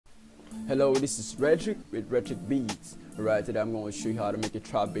Hello, this is Redrick with Redrick Beats. Alright, today I'm going to show you how to make a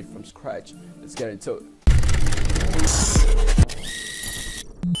trap beat from scratch. Let's get into it.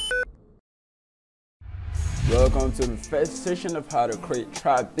 Welcome to the first session of how to create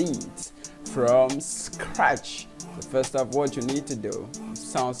trap beats from scratch. So first off, what you need to do is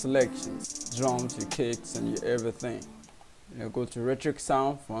sound selections, drums, your kicks, and your everything. Go to Redrick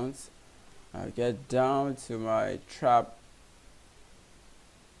Sound Fonts. Get down to my trap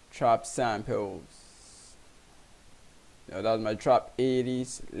samples. That's my trap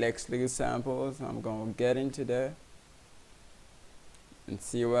 80s Lex Legal samples. I'm gonna get into there and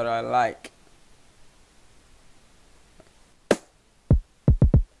see what I like.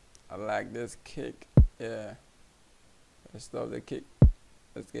 I like this kick. Yeah, let's love the kick.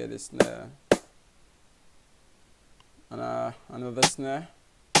 Let's get this snare and another snare.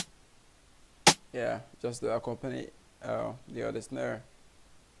 Yeah, just to accompany the other snare.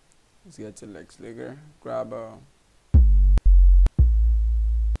 Let's get to Lex Luger, grab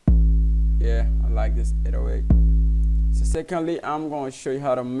yeah, I like this 808. So secondly, I'm going to show you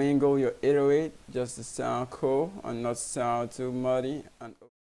how to mingle your 808 just to sound cool and not sound too muddy. And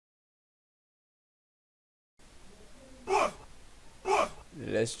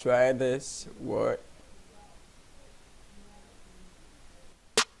let's try this. What?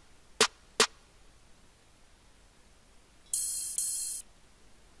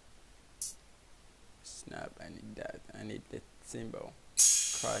 Snap, I need that. I need the cymbal.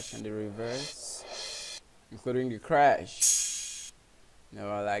 Crash and the reverse, including the crash.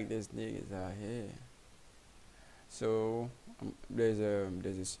 I like this niggas out here. So there's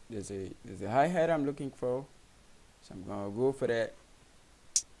a hi-hat I'm looking for, so I'm gonna go for that.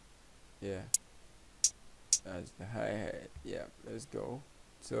 Yeah, that's the hi-hat. Yeah, let's go.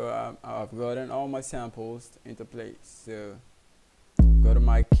 So I've gotten all my samples into place. So I've got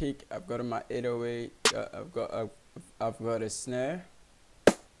my kick, I've got my 808, I've got a snare,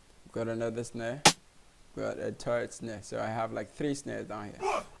 I've got another snare, got a third snare. So I have like 3 snares down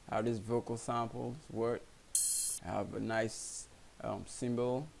here. I have this vocal samples work. I have a nice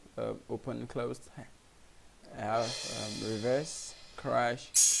cymbal, open and closed. I have reverse,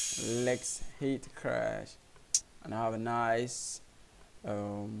 crash, Lex hit crash, and I have a nice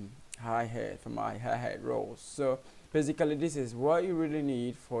hi-hat for my hi-hat rolls. So basically this is what you really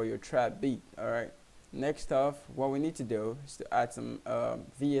need for your trap beat. Alright, next off, what we need to do is to add some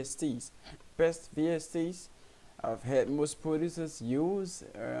VSTs. Best VSTs I've had most producers use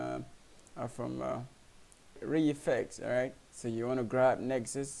are from Re-Effects. Alright, so you want to grab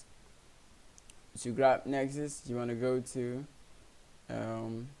Nexus. To grab Nexus, you want to go to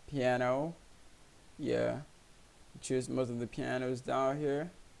piano. Yeah, choose most of the pianos down here.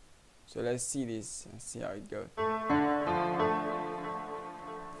 So let's see this and see how it goes. I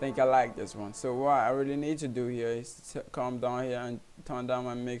think I like this one. So what I really need to do here is to come down here and turn down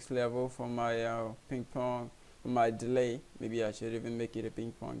my mix level for my ping pong, for my delay. Maybe I should even make it a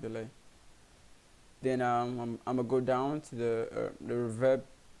ping pong delay. Then I'm gonna go down to the reverb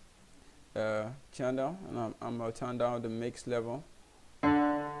channel, and I'm gonna turn down the mix level.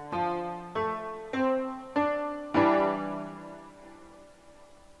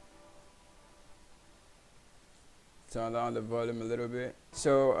 Turn down the volume a little bit.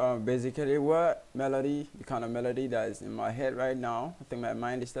 So basically what melody, the kind of melody that is in my head right now, I think my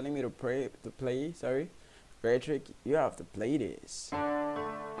mind is telling me to play, sorry. Redrick, you have to play this.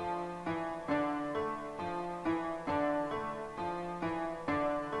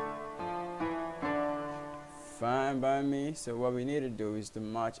 Fine by me. So what we need to do is to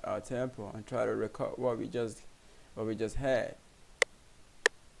match our tempo and try to record what we just had.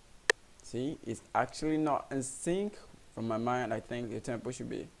 See, it's actually not in sync. From my mind, I think the tempo should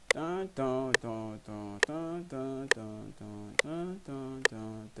be dun, dun, dun, dun, dun, dun, dun, dun, dun, dun,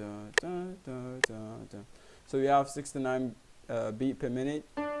 dun, dun, dun, dun, dun, dun. So we have 69 beat per minute.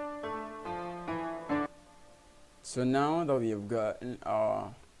 So now that we have gotten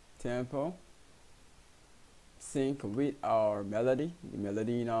our tempo sync with our melody, the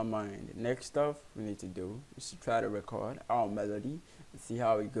melody in our mind, the next stuff we need to do is to try to record our melody and see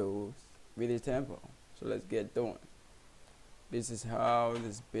how it goes with the tempo. So let's get doing. This is how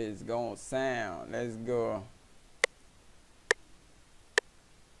this bit is gonna sound. Let's go.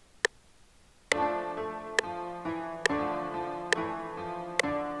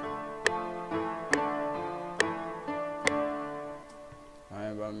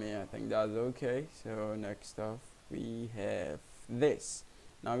 Fine by me, I think that's okay. So next up we have this.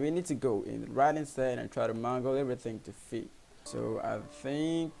 Now we need to go in right inside and try to mangle everything to fit. So I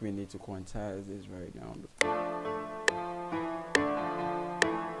think we need to quantize this right now.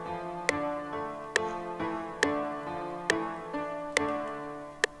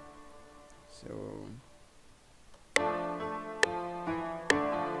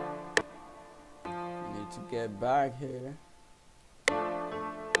 get back here. So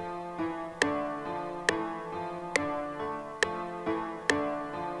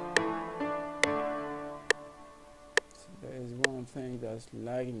there is one thing that's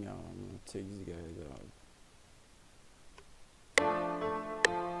lagging out. I'm gonna take these guys out.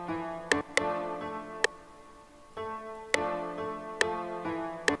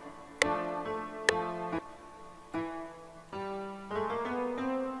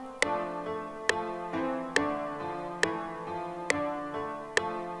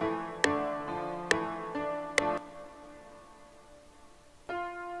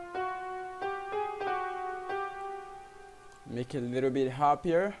 Make it a little bit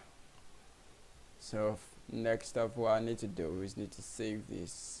happier. So next up, what I need to do is need to save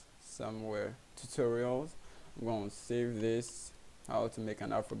this somewhere. Tutorials. I'm going to save this. How to make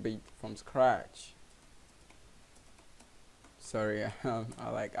an alphabet from scratch. Sorry, I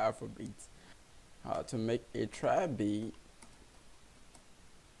like alphabets. How to make a trap beat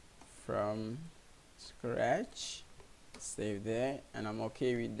from scratch. Save that, and I'm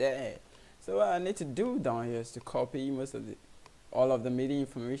okay with that. So what I need to do down here is to copy all of the MIDI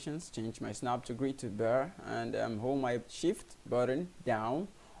informations, change my snap to grid to bar, and hold my shift button down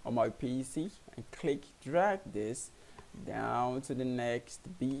on my PC and drag this down to the next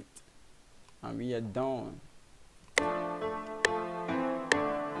beat, and we are done.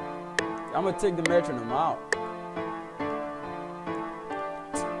 I'm gonna take the metronome out.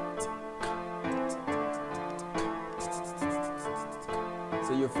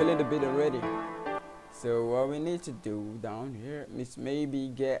 So you feel it a bit already. So what we need to do down here is maybe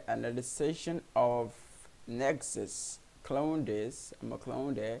get another session of Nexus. Clone this. I'm gonna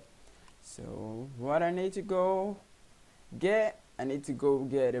clone that. So what I need to go get, I need to go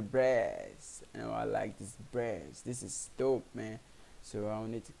get a brass. I like this brass. This is dope, man. So I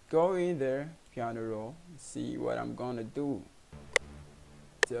need to go in there, piano roll, and see what I'm gonna do.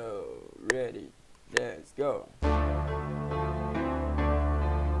 So ready, let's go.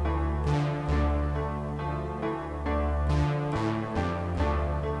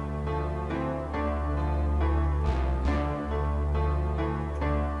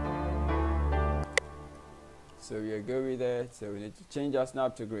 So we are good with that. So we need to change our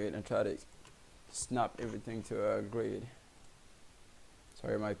snap to grid and try to snap everything to a grid.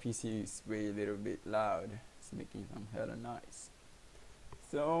 Sorry, my PC is way a little bit loud. It's making some hella noise.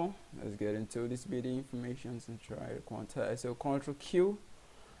 So let's get into this MIDI information and try to quantize. So Ctrl Q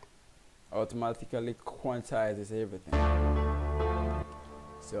automatically quantizes everything.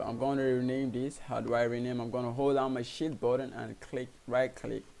 So I'm going to rename this. How do I rename? I'm going to hold down my shift button and right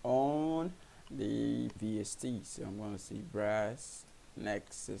click on the VST. So I'm going to see brass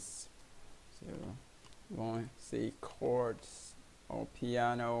Nexus. So I'm going to say chords or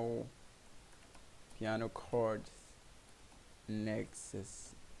piano chords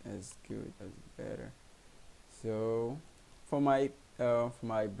Nexus. That's good, that's better. So for my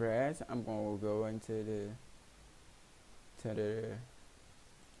brass, I'm going to go into the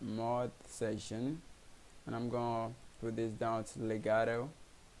mod section, and I'm going to put this down to legato.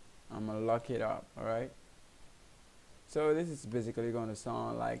 I'm gonna lock it up. Alright, so this is basically gonna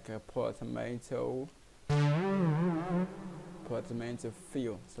sound like a portamento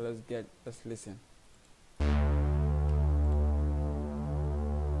feel. So let's listen.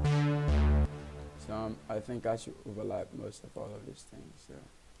 So I think I should overlap most of all of these things. So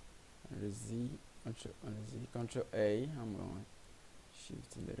on the Z, Control A, I'm going to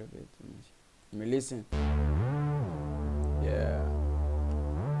shift a little bit. Let me listen. Yeah.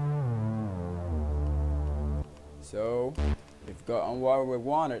 So we've gotten what we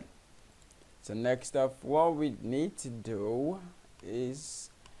wanted. So next up, what we need to do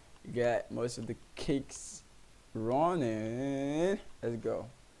is get most of the kicks running. Let's go.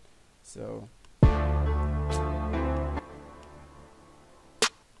 So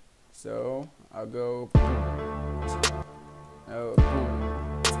I'll go boom. Oh, boom.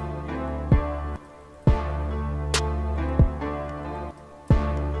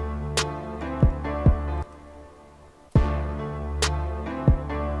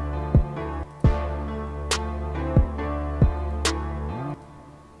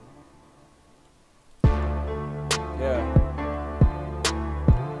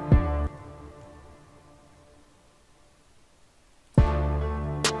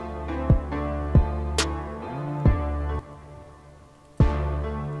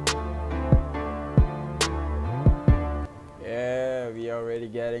 Already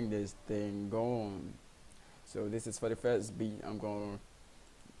getting this thing going. So this is for the first beat. I'm going to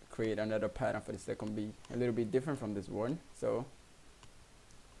create another pattern for the second beat, a little bit different from this one. So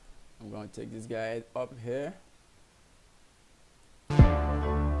I'm gonna take this guy up here.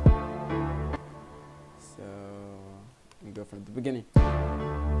 So let me go from the beginning.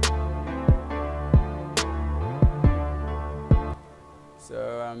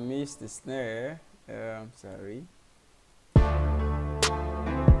 So I missed the snare. I'm sorry.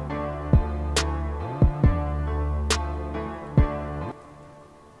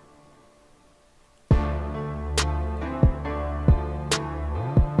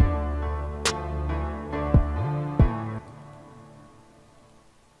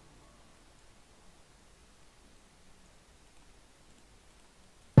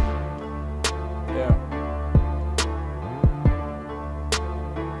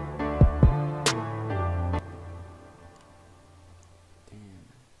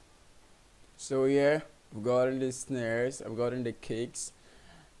 So yeah, I've gotten the snares, I've gotten the kicks.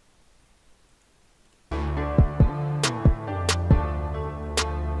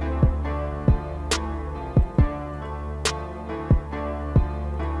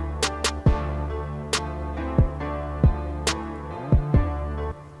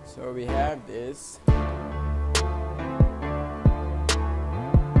 So we have this.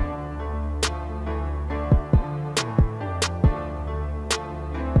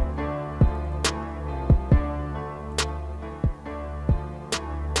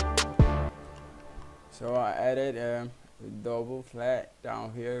 So I added a double flat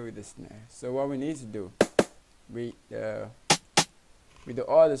down here with the snare. So what we need to do with the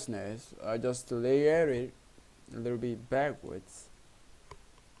other snares, just to layer it a little bit backwards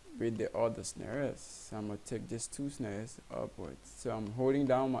with the other snares. So I'm gonna take these two snares upwards. So I'm holding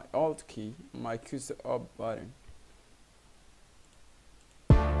down my Alt key, my cursor up button.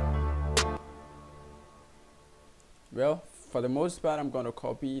 Well, for the most part, I'm going to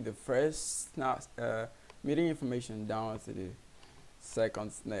copy the first MIDI information down to the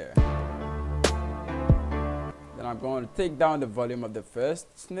second snare. Then I'm going to take down the volume of the first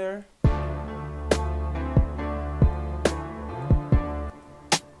snare.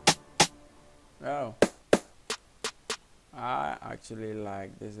 Well, I actually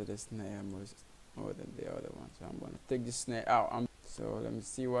like this other snare more than the other one, so I'm going to take this snare out. So let me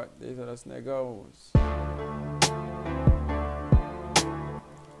see what this other snare goes.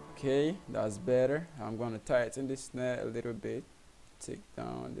 Okay, that's better. I'm gonna tighten this snare a little bit. Take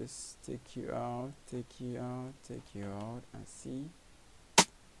down this, take you out, take you out, take you out, and see.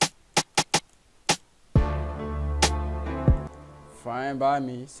 Fine by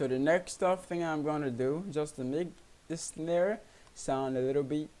me. So the next thing I'm gonna do, just to make this snare sound a little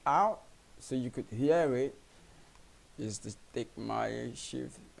bit out, so you could hear it, is to take my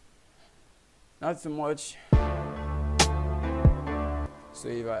shift. Not so much. So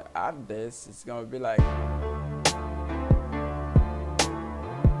if I add this, it's gonna be like.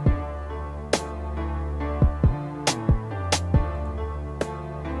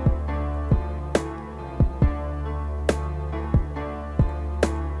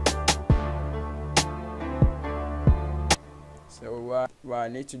 So what I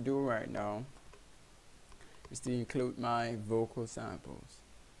need to do right now is to include my vocal samples.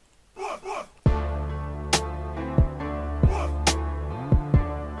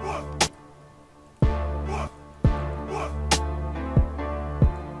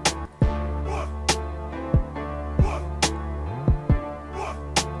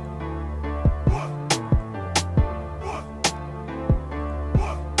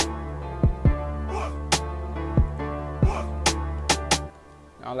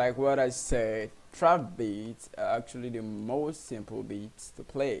 Like what I said, trap beats are actually the most simple beats to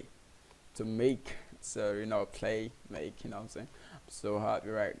play, to make. So make, you know what I'm saying? I'm so happy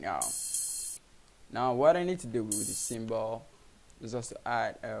right now. Now what I need to do with the cymbal is just to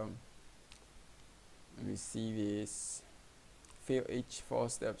add let me see this, fill each 4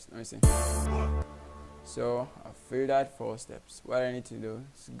 steps. Let me see. So I fill that 4 steps. What I need to do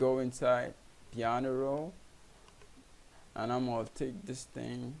is go inside piano roll, and I'm gonna take this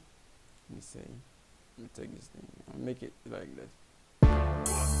thing. Let me see. Let me take this thing. I'll make it like this.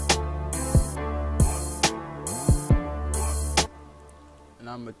 And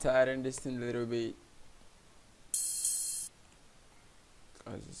I'm gonna tighten this thing a little bit,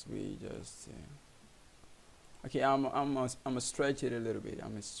 cause we just. Okay, I'm gonna stretch it a little bit.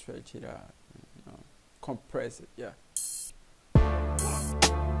 I'm gonna stretch it out. Compress it. Yeah.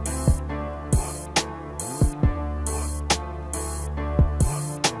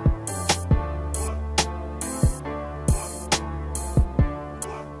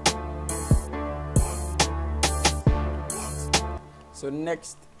 So the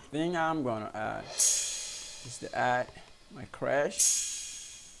next thing I'm gonna add is to add my crash.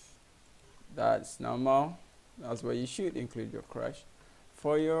 That's normal. That's where you should include your crash.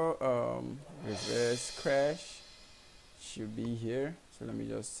 For your reverse crash, should be here. So let me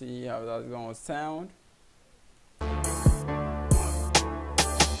just see how that's gonna sound.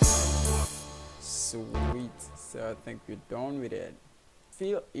 Sweet. So I think we're done with it.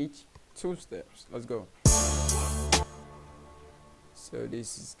 Feel each two steps. Let's go. So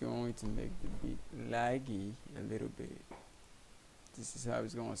this is going to make the beat laggy a little bit. This is how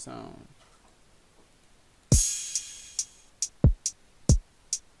it's gonna sound.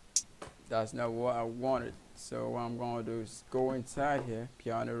 That's not what I wanted. So what I'm gonna do is go inside here,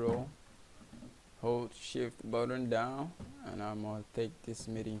 piano roll, hold shift button down, and I'm gonna take this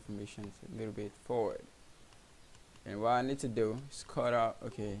MIDI information a little bit forward. And what I need to do is cut out.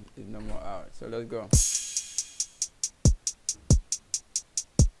 Okay, it's no more out. So let's go.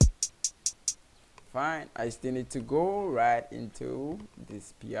 Fine, I still need to go right into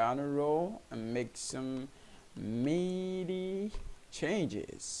this piano roll and make some MIDI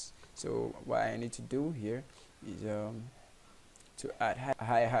changes. So what I need to do here is to add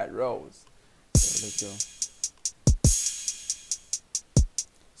hi-hat rolls. So let's go.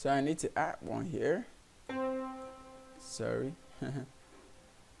 So I need to add one here. Sorry. So I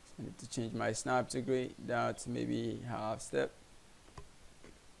need to change my snap degree down to maybe half step.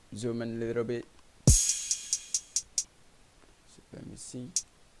 Zoom in a little bit. So let me see.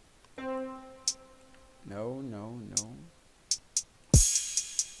 No.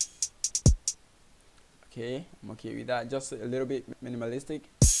 Okay, I'm okay with that. Just a little bit minimalistic.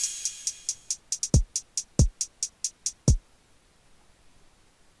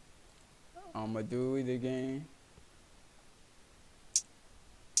 I'm gonna do it again.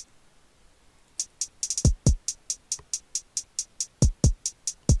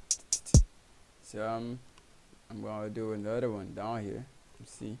 So I'm gonna do another one down here.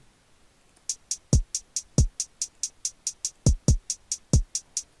 Let's see.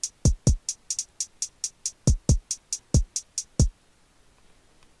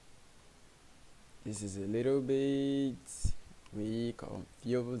 This is a little bit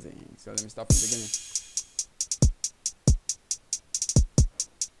confusing. So let me start from the beginning.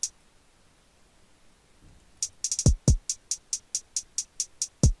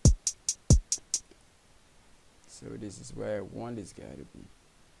 So this is where I want this guy to be.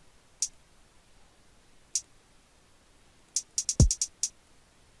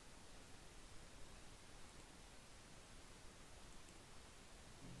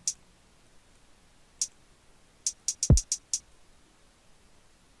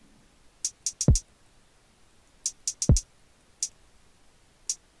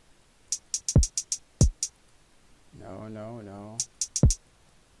 No.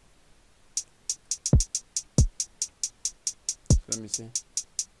 So let me see.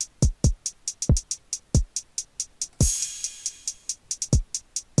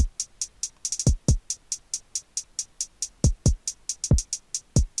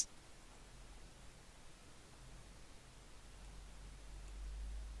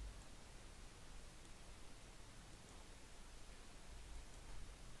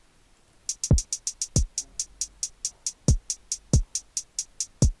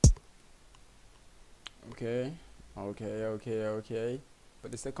 Okay. For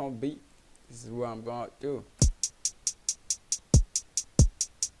the second beat, this is what I'm gonna do.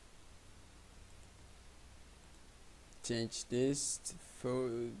 Change this to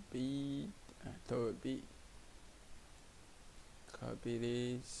full beat, third beat. Copy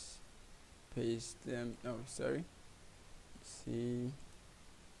this, paste them. No, sorry. See,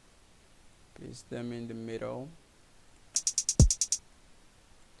 paste them in the middle.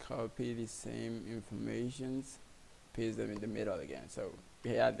 Copy the same informations, paste them in the middle again. So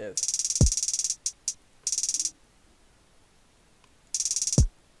we had this.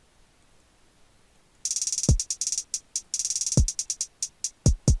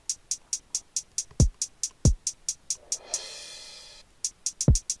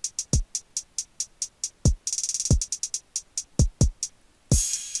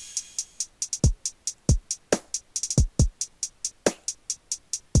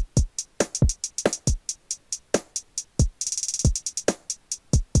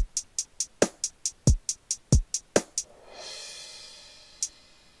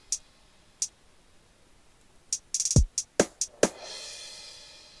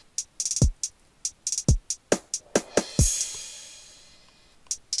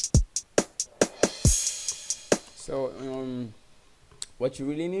 So what you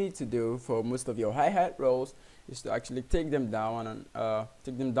really need to do for most of your hi-hat rolls is to actually take them down and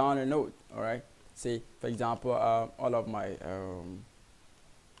take them down a note. All right. Say for example, all of my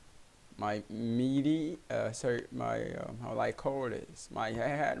my midi, sorry, my how I call this, my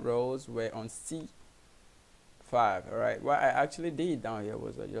hi-hat rolls were on C5. All right, what I actually did down here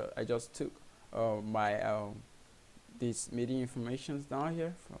was I just took my these MIDI informations down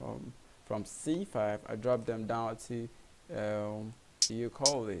here from C5. I dropped them down to you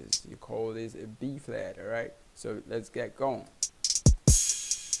call this a B flat. All right, so let's get going.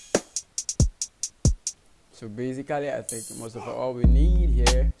 So basically, I think most of all we need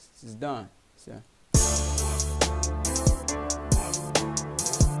here is done.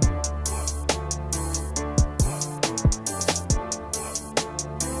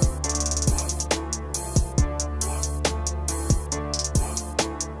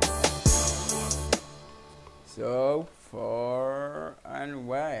 So far and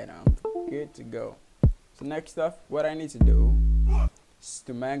wide, I'm good to go. So next up, what I need to do is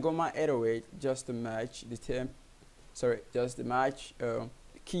to mangle my 808 just to match the just to match the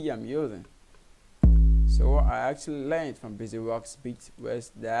key I'm using. So what I actually learned from BusyWorks Beat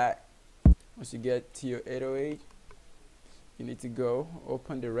was that once you get to your 808, you need to go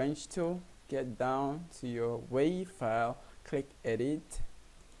open the range tool, get down to your wave file, click edit.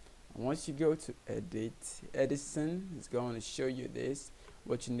 And once you go to Edison is going to show you this.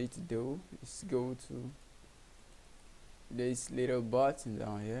 What you need to do is go to this little button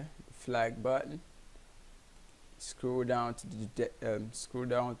down here, the flag button. Scroll down to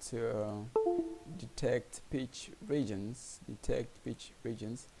detect pitch regions.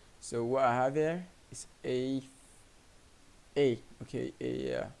 So what I have here is A. Okay, A.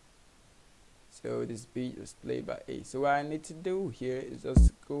 Yeah. So this beat was played by A. So what I need to do here is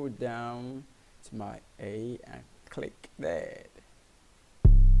just go down to my A and click that.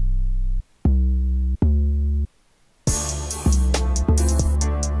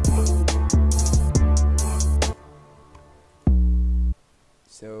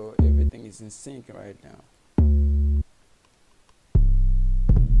 So everything is in sync right now.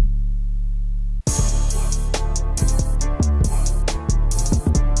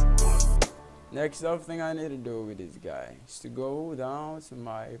 Next up thing I need to do with this guy is to go down to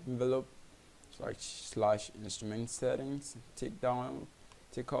my envelope slash instrument settings, take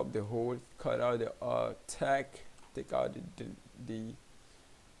up the whole, cut out the tech, take out the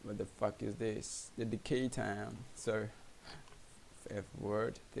what the fuck is this, the decay time, sorry, F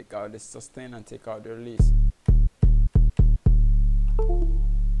word, take out the sustain and take out the release.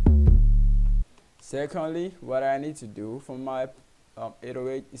 Secondly, what I need to do for my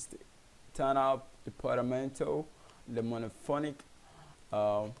 808 is to turn up the portamento, the monophonic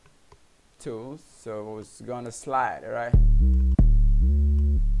tools, so it's gonna slide, right?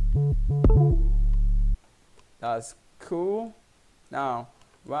 That's cool. Now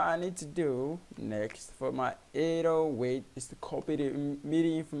what I need to do next for my 808 is to copy the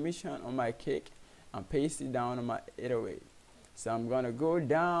MIDI information on my kick and paste it down on my 808. So I'm gonna go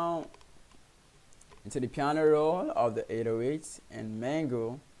down into the piano roll of the 808 and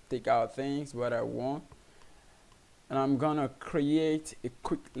mangle, take out things what I want, and I'm gonna create a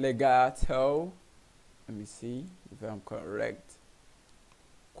quick legato. Let me see if I'm correct.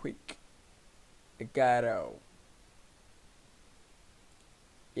 Quick legato.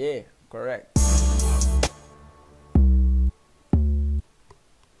 Yeah, correct.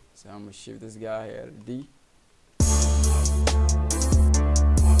 So I'm gonna shift this guy here to D.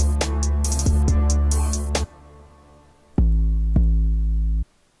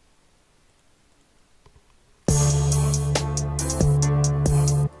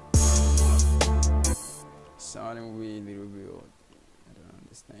 Sounding weird, little bit. I don't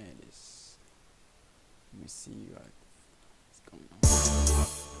understand this. Let me see what's going on.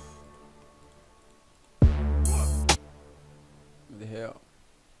 What the hell?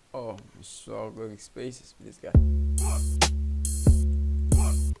 Oh, I'm struggling spaces with this guy.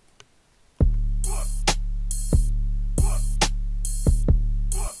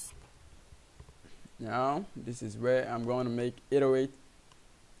 Now this is where I'm going to make 808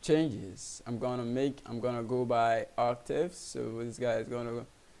 changes. I'm gonna go by octaves. So this guy is gonna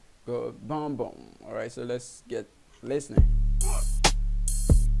go boom boom. All right, so let's get listening.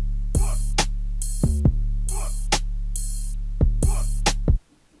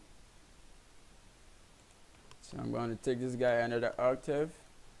 So I'm going to take this guy another octave.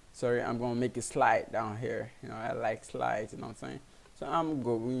 Sorry, I'm going to make a slide down here. You know, I like slides, you know what I'm saying? So I'm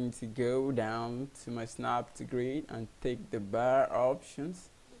going to go down to my snap to grid and take the bar options.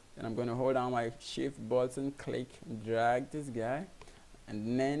 Then I'm going to hold down my shift button, click, and drag this guy.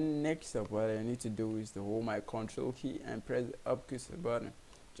 And then next up, what I need to do is to hold my control key and press the up cursor button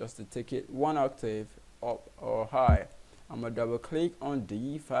just to take it one octave up or high. I'm gonna double click on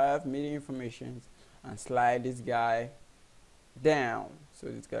D5 MIDI information and slide this guy down. So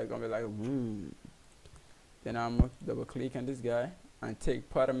this guy gonna be like Then I'm gonna double click on this guy and take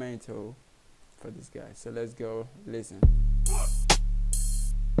portamento for this guy. So let's go listen.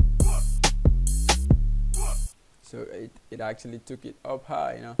 So it actually took it up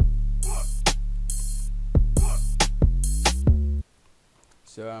high, you know.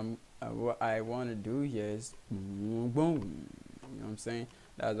 So what I want to do here is boom, boom. You know what I'm saying?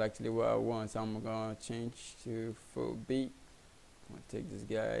 That's actually what I want. So I'm gonna change to full beat. I'm gonna take this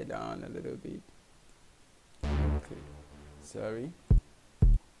guy down a little bit. Okay, sorry,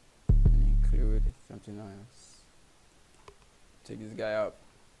 and include something else. Take this guy up.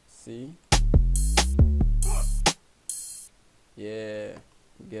 See? Yeah,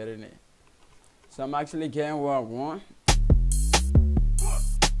 getting it. So I'm actually getting what I want.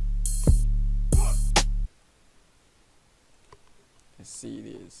 Let's see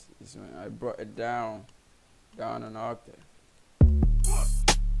this. This one I brought it down an octave.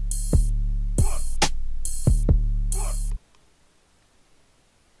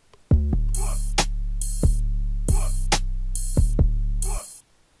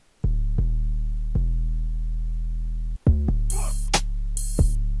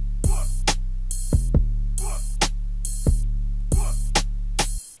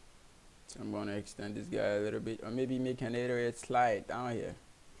 I'm gonna extend this guy a little bit, or maybe make an 808 slide down here.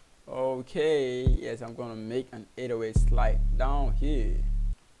 Okay, yes, I'm gonna make an 808 slide down here.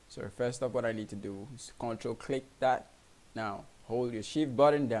 So first up, what I need to do is control click that. Now hold your shift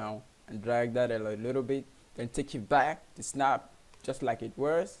button down and drag that a little bit, then take it back to snap just like it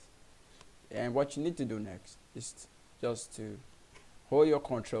was. And what you need to do next is just to hold your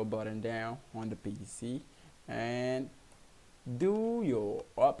control button down on the PC and do your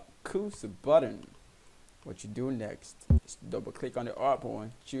up cursor button. What you do next is double click on the up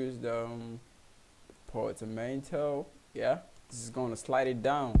one, choose the portamento. Yeah, this is gonna slide it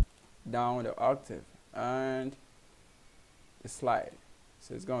down the octave and the slide.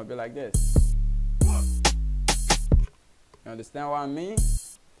 So it's gonna be like this. You understand what I mean?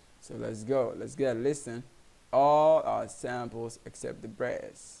 So let's go. Let's get a listen. All our samples except the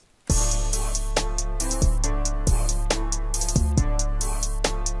brass.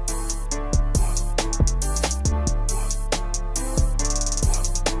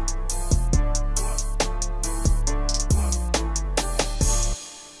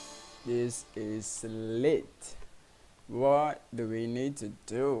 This is lit. What do we need to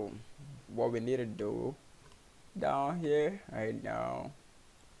do? What we need to do down here right now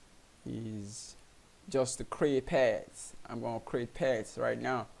is just to create pads. I'm gonna create pads right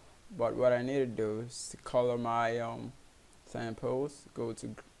now, but what I need to do is to color my samples. Go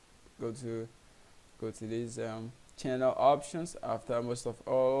to these channel options. After most of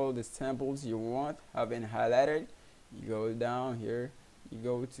all the samples you want have been highlighted, you go down here, you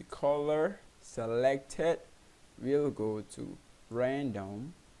go to color, select it. We'll go to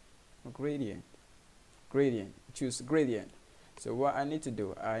random gradient. Choose gradient. So what I need to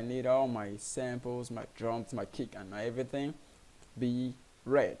do, I need all my samples, my drums, my kick, and my everything be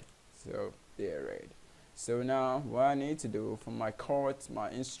red. So they're red. So now what I need to do for my chords, my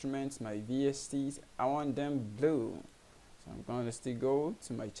instruments, my VSTs, I want them blue. So I'm going to still go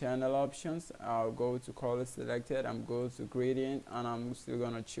to my channel options. I'll go to color selected. I'm going to gradient, and I'm still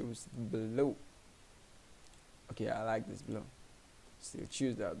going to choose blue. Okay, I like this blue. Still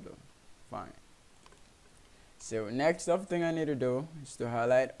choose that blue. Fine. So next up thing I need to do is to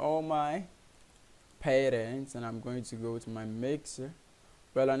highlight all my patterns, and I'm going to go to my mixer.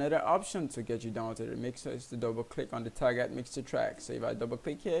 Well, another option to get you down to the mixer is to double click on the target mixer track. So if I double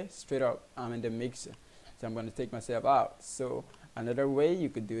click here, straight up I'm in the mixer. So I'm going to take myself out. So another way you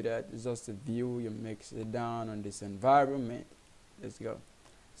could do that is just to view your mixer down on this environment. Let's go.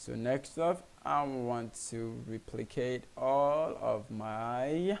 So next up, I want to replicate all of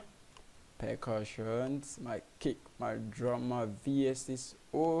my percussions, my kick, my drum, my VSTs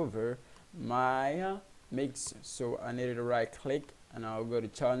over my mixer. So I need to right click and I'll go to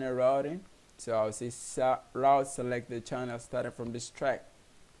channel routing. So I'll say route select the channel started from this track.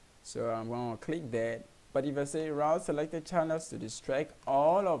 So I'm going to click that. But if I say route selected channels to this track,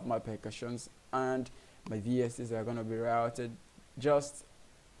 all of my percussions and my VSTs are going to be routed just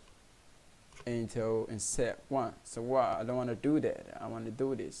into step one. So what? I don't want to do that. I want to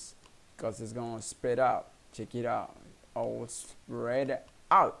do this because it's going to spread out. Check it out. All spread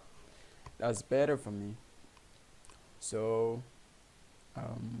out. That's better for me. So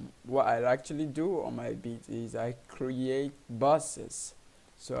what I actually do on my beat is I create buses.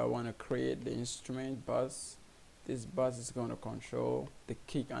 So I want to create the instrument bus, this bus is gonna control the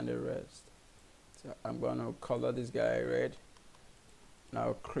kick and the rest. So I'm gonna color this guy red.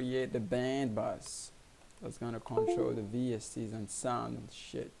 Now create the band bus that's gonna control the VSTs and sound and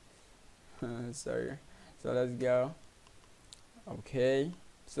shit. Sorry. So let's go. Okay.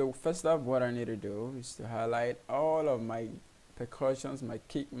 So first up, what I need to do is to highlight all of my percussions, my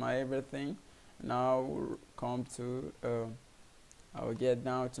kick, my everything. Now come to I will get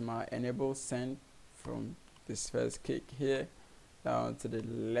down to my enable send from this first kick here down to the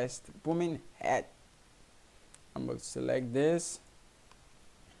last booming head. I'm going to select this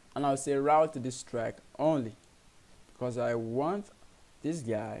and I'll say route to this track only because I want this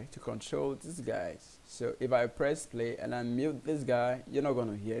guy to control this guy. So if I press play and I mute this guy, you're not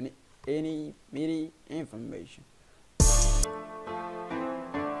going to hear any MIDI information.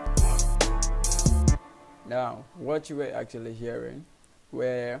 Now, what you were actually hearing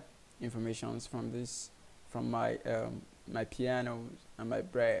were informations from my my pianos and my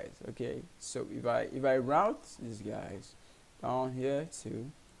brass. Okay, so if I route these guys down here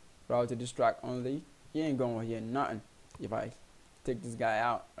to route to this track only, you ain't gonna hear nothing if I take this guy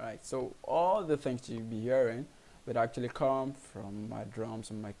out. Alright, so all the things you'll be hearing would actually come from my drums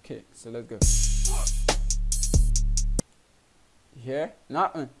and my kick. So let's go. You hear?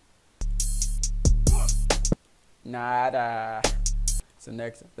 Nothing. Nada. So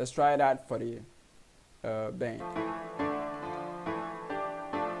next, let's try that for the band.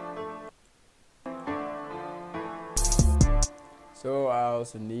 So I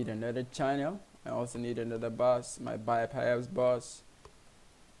also need another channel. I also need another bus, my bypass bus.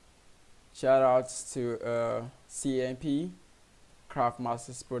 Shout outs to CMP, Craft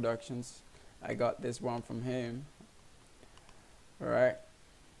Masters Productions. I got this one from him. Alright.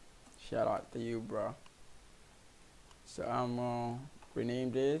 Shout out to you, bro. So I'm gonna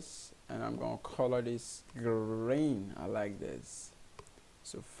rename this and I'm gonna color this green. I like this.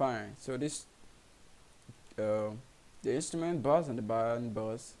 So fine. So this the instrument bus and the band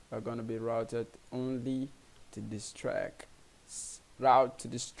bus are gonna be routed only to this track. Route to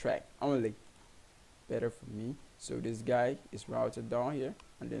this track only. Better for me. So this guy is routed down here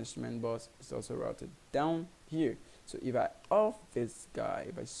and the instrument bus is also routed down here. So if I off this guy,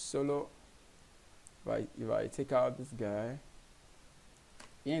 if I solo, if I take out this guy,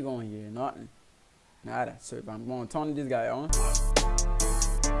 you ain't gonna hear nothing. Nada. So if I'm gonna turn this guy on,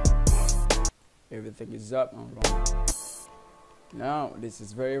 everything is up and running. Now this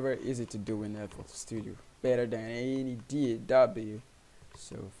is very, very easy to do in FL Studio. Better than any DAW.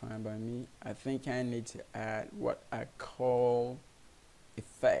 So fine by me. I think I need to add what I call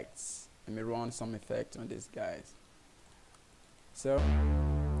effects. Let me run some effects on these guys. So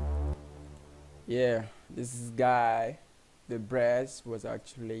yeah, this guy, the brass was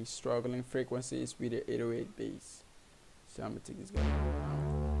actually struggling frequencies with the 808 bass. So I'm gonna take this guy.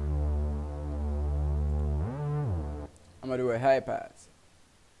 I'm gonna do a high pass.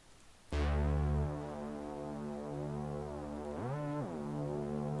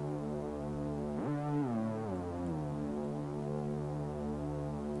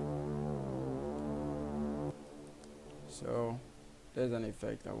 So there's an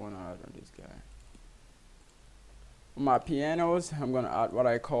effect I want to add on this guy. On my pianos, I'm going to add what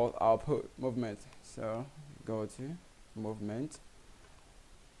I call output movement. So go to movement.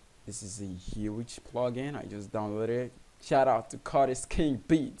 This is a huge plugin. I just downloaded it. Shout out to Curtis King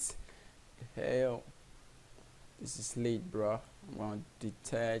Beats. Hell, this is lit, bro. I'm going to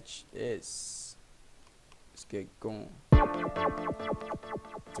detach this. Let's get going.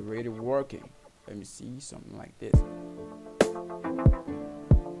 It's already working. Let me see something like this.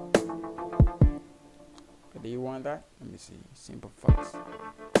 Do you want that? Let me see. Simple fast.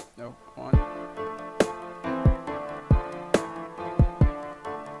 No, on.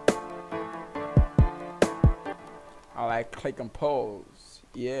 I like click and pause.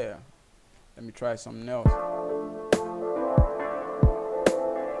 Yeah. Let me try something else.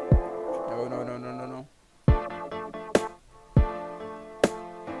 No, no, no, no, no, no.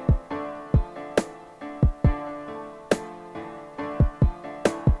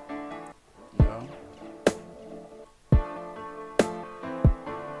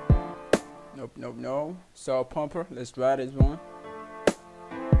 Nope, nope, no. So pumper, let's try this one.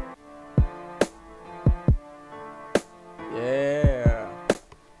 Yeah,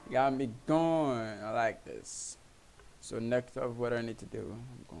 got me going. I like this. So next up, what I need to do,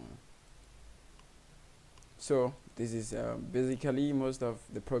 I'm going. So this is basically most of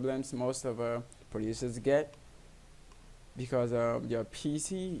the problems most of producers get, because your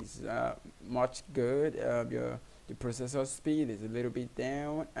PC is much good, the processor speed is a little bit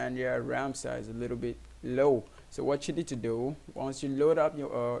down, and your RAM size is a little bit low. So what you need to do once you load up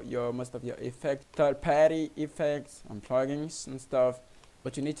your most of your effect third-party effects and plugins and stuff,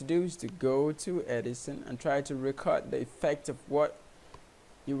 what you need to do is to go to Edison and try to record the effect of what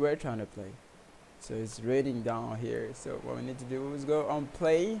you were trying to play. So it's reading down here. So what we need to do is go on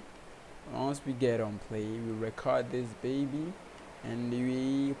play. Once we get on play, we record this baby and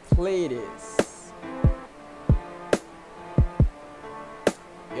we play this.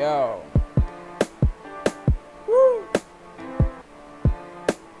 Yo. Woo.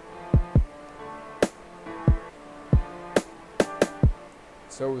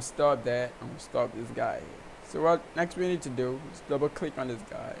 So we stop that and we stop this guy. So what next we need to do is double click on this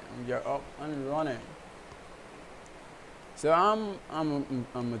guy and get up and running. So I'm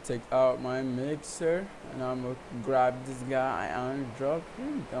gonna take out my mixer and I'm gonna grab this guy and drop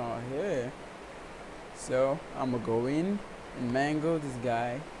him down here. So I'm gonna go in and mangle this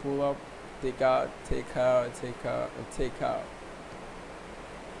guy, pull up, take out, take out, take out, and take out.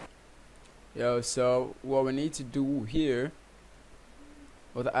 Yo, so what we need to do here,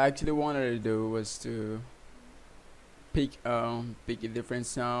 what I actually wanted to do was to pick a different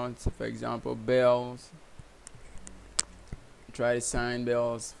sounds. For example, bells. Try to sign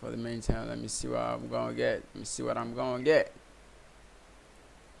bells for the main sound. Let me see what I'm gonna get. Let me see what I'm gonna get.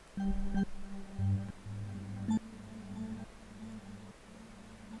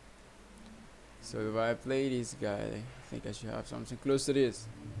 So if I play this guy, I think I should have something close to this.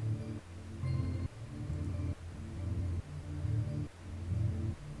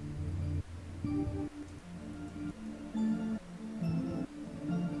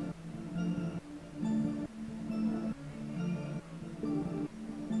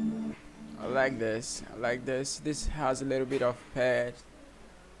 I like this. This has a little bit of pad.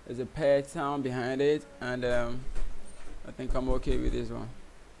 There's a pad sound behind it, and I think I'm okay with this one.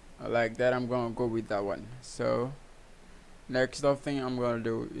 I like that. I'm gonna go with that one. So next up thing I'm gonna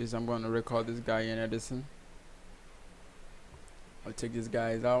do is I'm gonna record this guy in Edison. I'll take these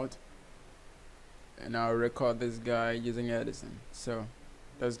guys out and I'll record this guy using Edison. So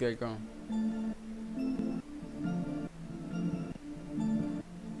let's get going.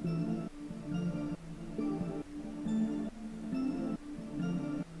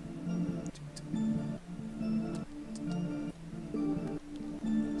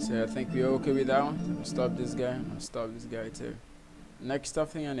 So I think we're okay with that one. I'll stop this guy. I'll stop this guy too. Next up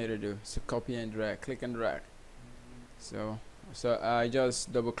thing I need to do is to copy and drag, click and drag. So I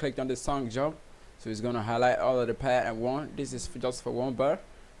just double clicked on the song job. So it's gonna highlight all of the pad I want. This is just for one bar.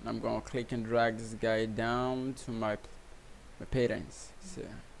 And I'm gonna click and drag this guy down to my patterns. So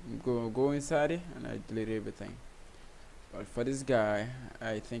I'm gonna go inside it and I delete everything. But for this guy,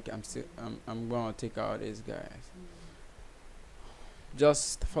 I think I'm gonna take out this guy.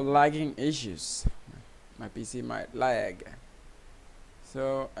 Just for lagging issues, my PC might lag.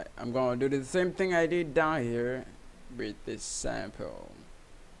 So I'm gonna do the same thing I did down here with this sample.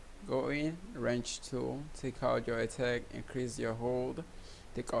 Go in, range tool, take out your attack, increase your hold,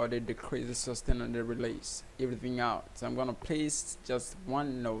 take out the decrease the sustain and the release, everything out. So I'm gonna place just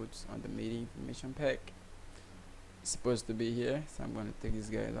one note on the MIDI information pack. It's supposed to be here, so I'm gonna take these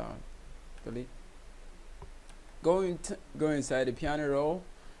guys out. Delete. Go inside the piano roll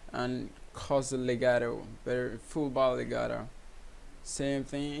and cause a legato, very full bar legato. Same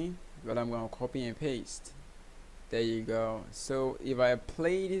thing, but I'm gonna copy and paste. There you go. So if I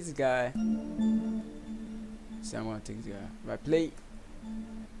play this guy, so I'm gonna take this guy. If I play,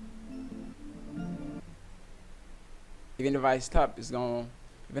 even if I stop, it's gonna.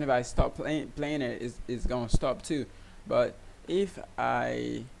 Even if I stop playing it, it's gonna stop too. But if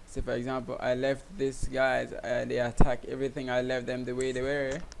I say, for example, I left these guys, they attack everything, I left them the way they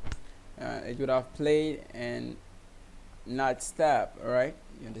were, it would have played and not stop. Alright,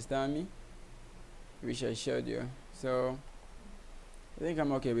 you understand me? Wish I showed you. So I think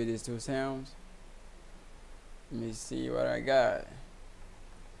I'm okay with these two sounds. Let me see what I got.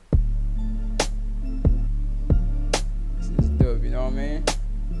 This is dope, you know what I mean?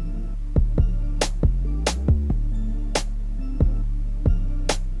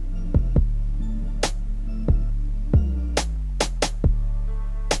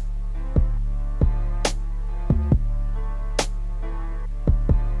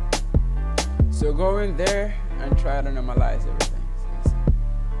 So go in there and try to normalize everything.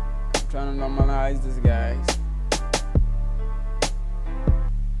 I'm trying to normalize these guys.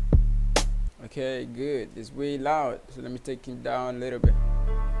 Okay, good. It's way loud. So let me take him down a little bit.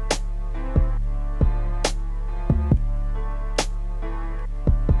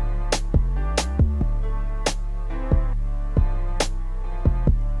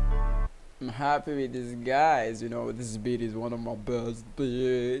 happy with these guys. You know, this beat is one of my best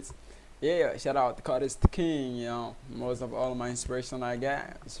beats. Yeah, shout out to Curtis the King. You know, most of all my inspiration I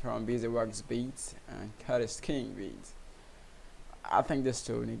got is from Busy Works beats and Curtis King beats. I think this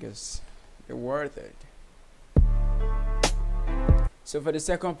two niggas, they're worth it. So for the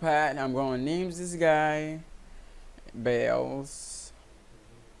second part, I'm gonna name this guy Bells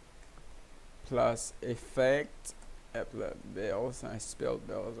plus effect. Bells, I spelled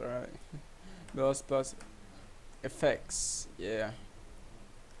bells, right? Bells plus effects. Yeah,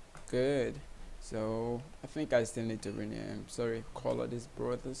 good. So I think I still need to rename. Sorry, color these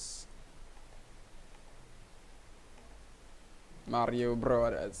brothers. Mario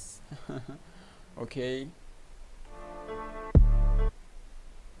Brothers. Okay.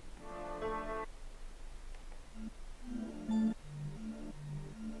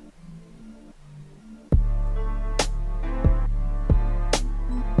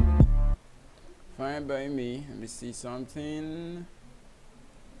 Fine by me. Let me see something.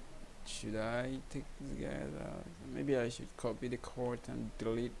 Should I take this guy out? Maybe I should copy the chord and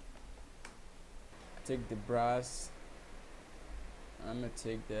delete. Take the brass. I'm gonna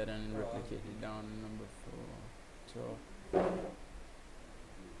take that and replicate it down to number 4.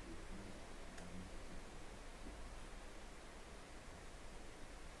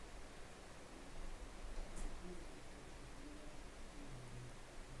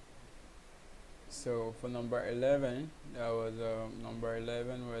 So for number 11, that was number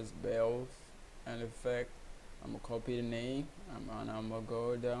 11 was bells and effect. I'm gonna copy the name and I'm gonna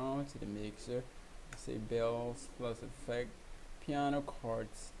go down to the mixer. Say bells plus effect, piano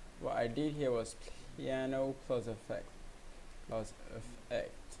chords. What I did here was piano plus effect plus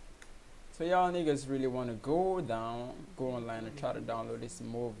effect. So y'all niggas really wanna go online and try to download this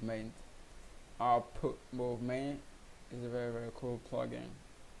movement. Output movement is a very cool plugin.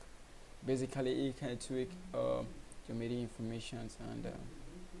 Basically you can tweak your MIDI informations and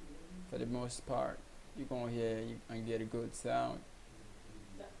for the most part you're gonna hear and get a good sound.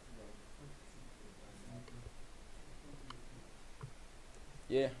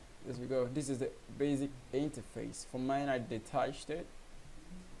 Yeah, there we go. This is the basic interface. For mine I detached it,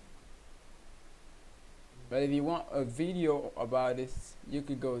 but if you want a video about this you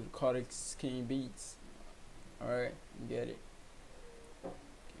could go to Codex King Beats. Alright, get it.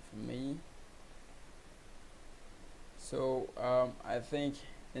 For me, so I think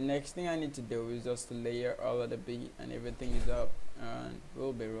the next thing I need to do is just to layer all of the beat and everything is up and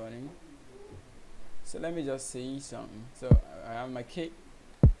we'll be running. So let me just see something. So I have my kick,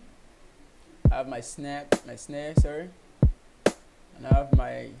 I have my snare, sorry, and I have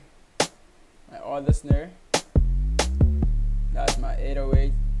my other snare, that's my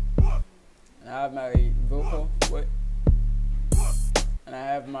 808, and I have my vocal and I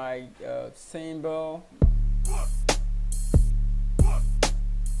have my cymbal.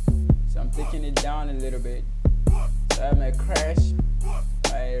 So I'm taking it down a little bit. So I have my crash,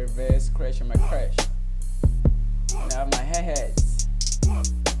 my reverse crash, and my crash. And I have my hi-hats.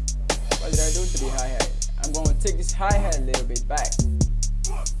 What did I do to the hi-hat? I'm going to take this hi-hat a little bit back.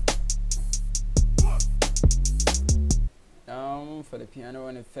 Down for the piano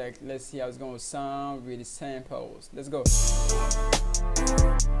and effect. Let's see how it's going to sound with the samples. Let's go.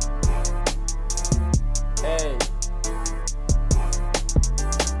 Hey,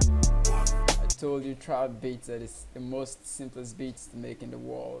 I told you trap beats are the most simplest beats to make in the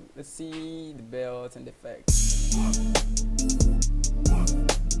world. Let's see the bells and the effects.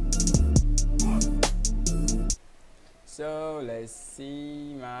 So let's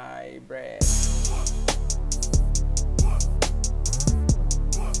see my breath.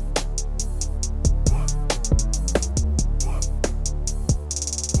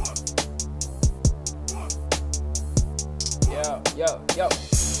 Yo.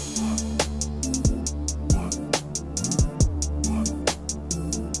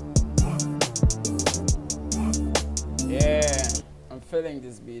 Yeah, I'm feeling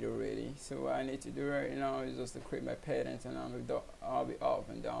this beat already. So what I need to do right now is just to create my patterns and I'll be up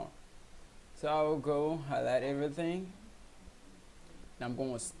and down. So I will go highlight everything. And I'm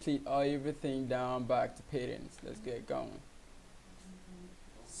going to split everything down back to patterns. Let's get going.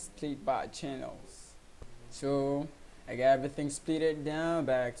 Split by channels. So I got everything splitted down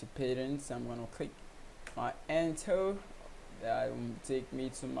back to patterns. I'm gonna click my enter. That will take me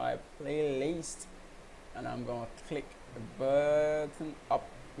to my playlist, and I'm gonna click the button up,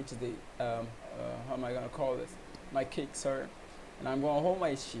 which is the how am I gonna call this? My kick, sorry. And I'm gonna hold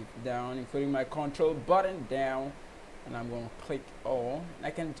my shift down, including my control button down, and I'm gonna click all. I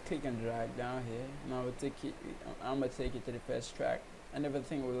can click and drag down here. Now I'm gonna take it to the first track. and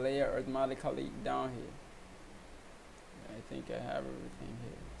everything will layer automatically down here. I think I have everything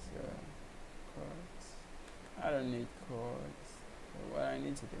here. So chords. I don't need chords. So what I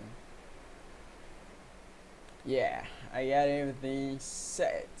need to do? Yeah, I got everything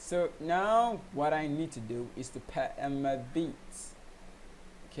set. So now what I need to do is to pad my beats.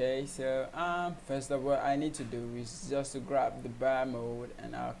 Okay, so first of all I need to do is just to grab the bar mode,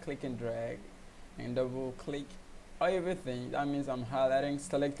 and I'll click and drag and double click everything. That means I'm highlighting,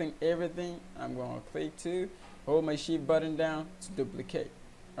 selecting everything. I'm going to click to hold my shift button down to duplicate.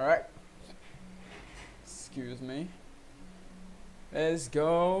 Alright, excuse me, let's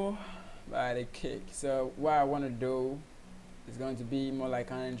go by the kick. So what I want to do is going to be more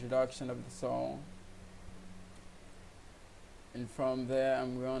like an introduction of the song, and from there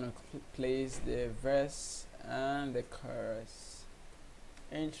I'm going to place the verse and the chorus.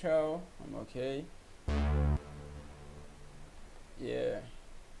 Intro, I'm okay. Yeah,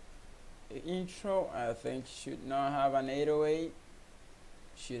 the intro I think should not have an 808,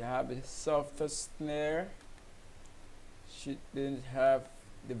 should have a softer snare, shouldn't have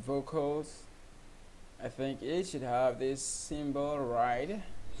the vocals. I think it should have this cymbal ride,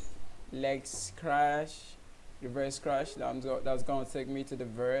 legs crash, reverse crash. That's going to take me to the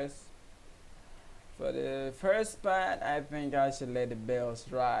verse. For the first part, I think I should let the bells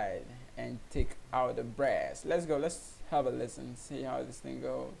ride and take out the brass. Let's go, let's have a listen, see how this thing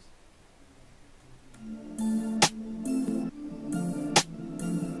goes.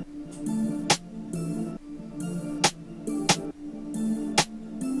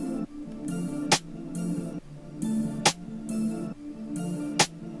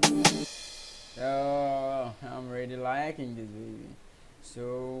 Oh, I'm really liking this baby.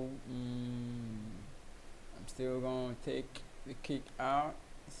 So I'm still gonna take the kick out.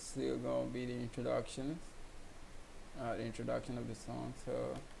 Still gonna be the introduction of the song. So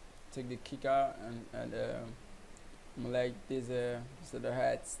take the kick out, and I'm gonna like this so the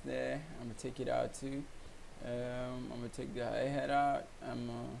hats there. I'm gonna take it out too. I'm gonna take the hi-hat out. I'm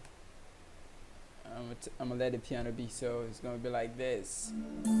gonna let the piano be, so it's gonna be like this.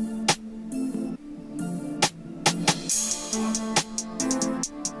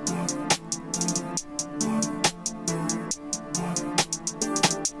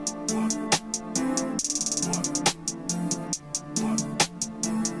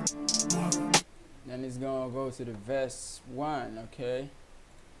 Then it's gonna go to the verse 1, okay?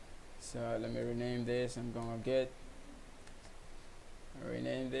 So let me rename this. I'm gonna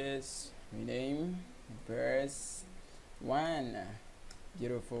rename this. Rename verse 1.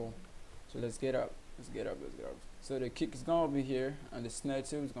 Beautiful. So let's get up. So the kick is gonna be here, and the snare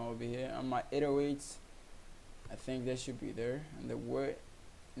too is gonna be here. And my 808s, I think they should be there. And the word,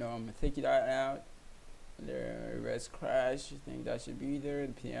 no, I'm gonna take it out. The reverse crash, I think that should be there.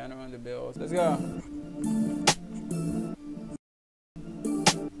 The piano and the bells. Let's go.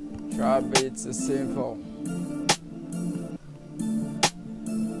 Trap beats are simple.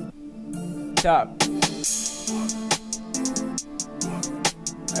 Top.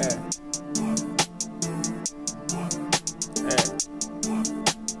 Hey.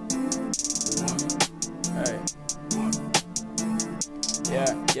 Hey.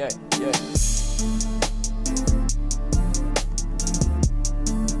 Yeah.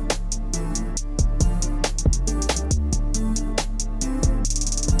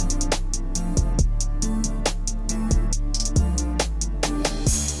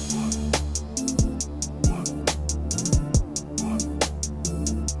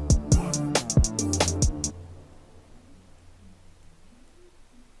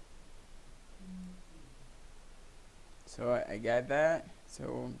 So I got that.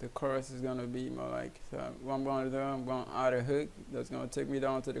 So the chorus is gonna be more like, so what I'm gonna do, I'm gonna add a hook that's gonna take me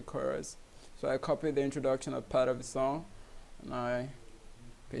down to the chorus. So I copied the introduction of part of the song, and I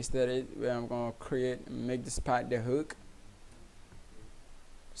pasted it where I'm gonna make this part the hook.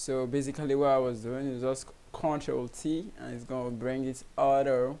 So basically what I was doing is just Control T, and it's gonna bring its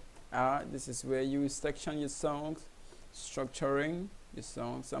auto out. This is where you section your songs, structuring your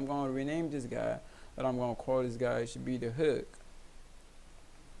songs. So I'm gonna rename this guy, but I'm gonna call this guy should be the hook.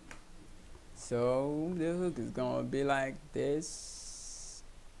 So the hook is gonna be like this.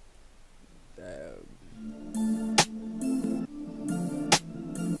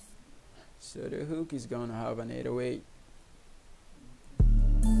 So the hook is gonna have an 808.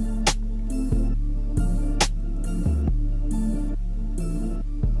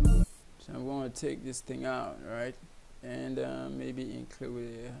 So I'm gonna take this thing out, right? And maybe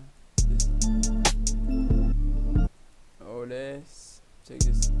include this. Oh, this. Take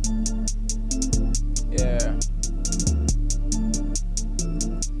this. Yeah.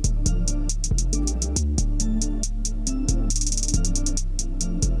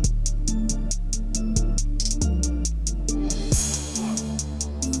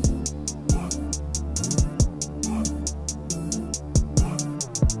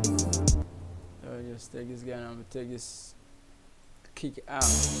 gonna take this kick out.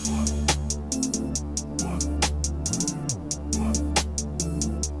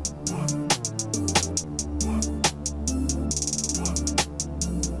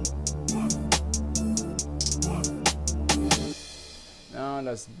 Now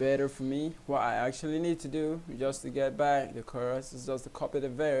that's better for me. What I actually need to do just to get back the chorus is just to copy the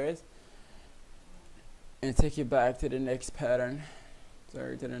verse and take it back to the next pattern.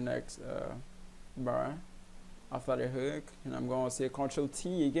 Sorry, to the next bar after the hook, and I'm going to say Control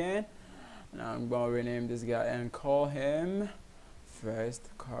T again, and I'm going to rename this guy and call him first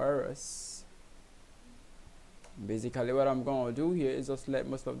chorus. Basically what I'm going to do here is just let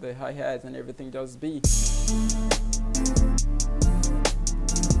most of the hi-hats and everything just be.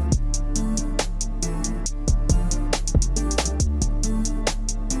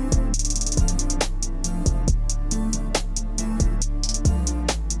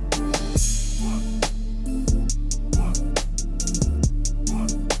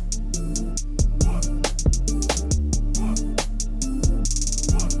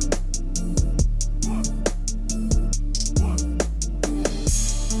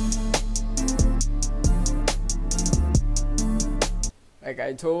 Like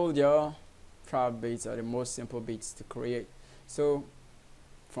I told y'all, trap beats are the most simple beats to create. So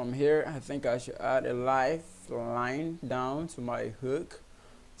from here, I think I should add a lifeline down to my hook.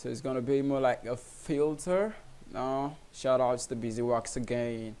 So it's gonna be more like a filter. Shout outs to Busy Wax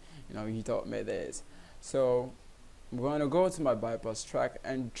again. You know, he taught me this. So I'm gonna go to my bypass track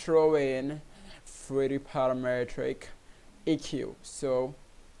and throw in 3D parametric EQ. So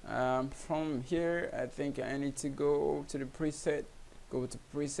from here, I think I need to go to the preset. Go to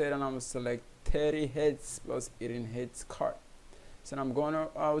preset, and I'm gonna select 30 hits plus 18 hits card. So I'm gonna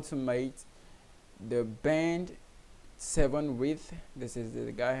automate the band 7 width. This is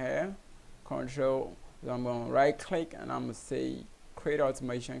the guy here. Control. So I'm gonna right click and I'm gonna say create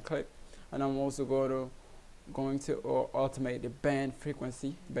automation clip, and I'm also going to automate the band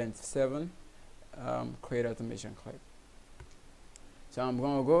frequency, band 7. Create automation clip. So I'm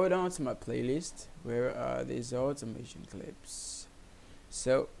gonna go down to my playlist. Where are these automation clips?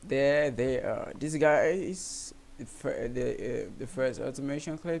 So there they are. This guy is the first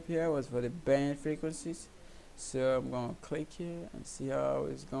automation clip here was for the band frequencies. So I'm gonna click here and see how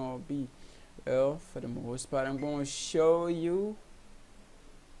it's gonna be. Well, for the most part, I'm gonna show you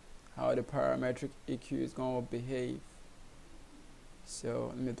how the parametric EQ is gonna behave.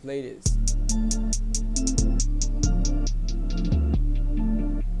 So let me play this.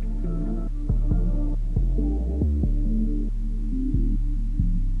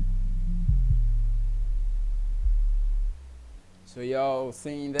 So y'all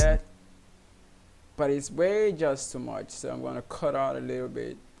seen that, but it's way just too much, so I'm gonna cut out a little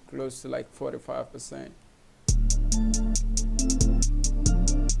bit, close to like 45%.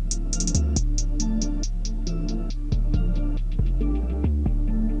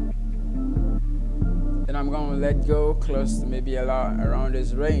 Then I'm gonna let go close to maybe a lot around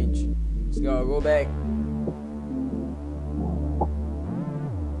this range. It's gonna go back.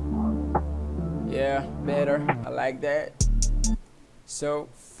 Yeah, better. I like that. So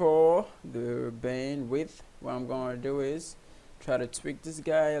for the band width, what I'm gonna do is try to tweak this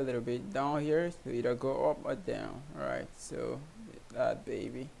guy a little bit down here to either go up or down. Alright, so that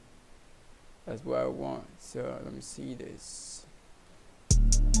baby, that's what I want. So let me see this.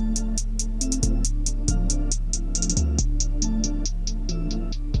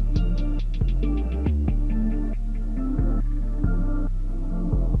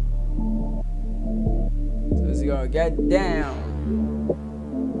 So it's gonna get down.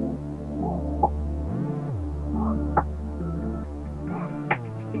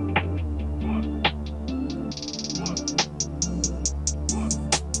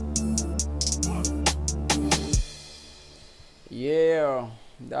 Yeah,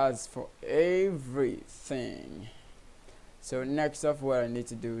 that's for everything. So next up, what I need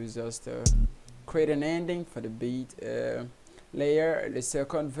to do is just create an ending for the beat. Layer the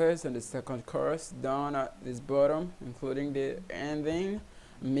second verse and the second chorus down at this bottom, including the ending.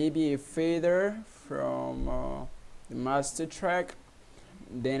 Maybe a fader from the master track.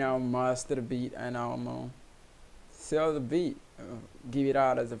 Then I'll master the beat and I'll sell the beat, give it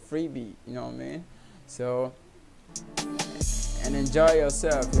out as a freebie. You know what I mean? So. And enjoy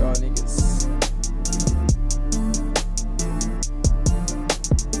yourself, y'all niggas.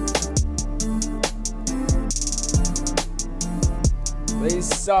 Please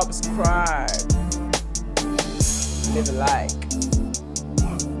subscribe, leave a like.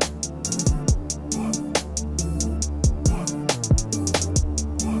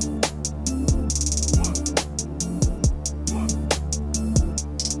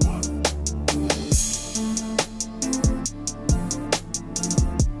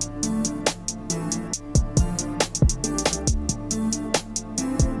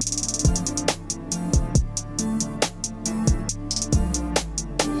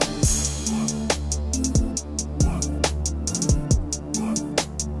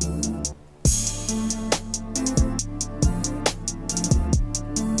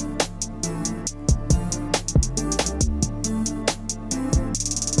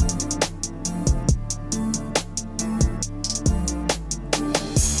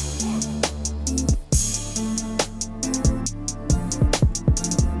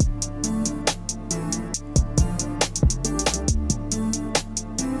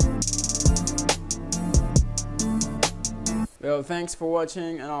 So thanks for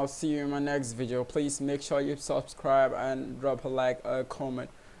watching, and I'll see you in my next video. Please make sure you subscribe and drop a like or a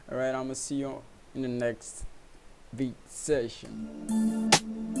comment. Alright, I'm gonna see you in the next beat session.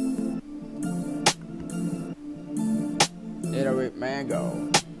 808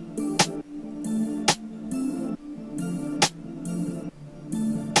 Mango.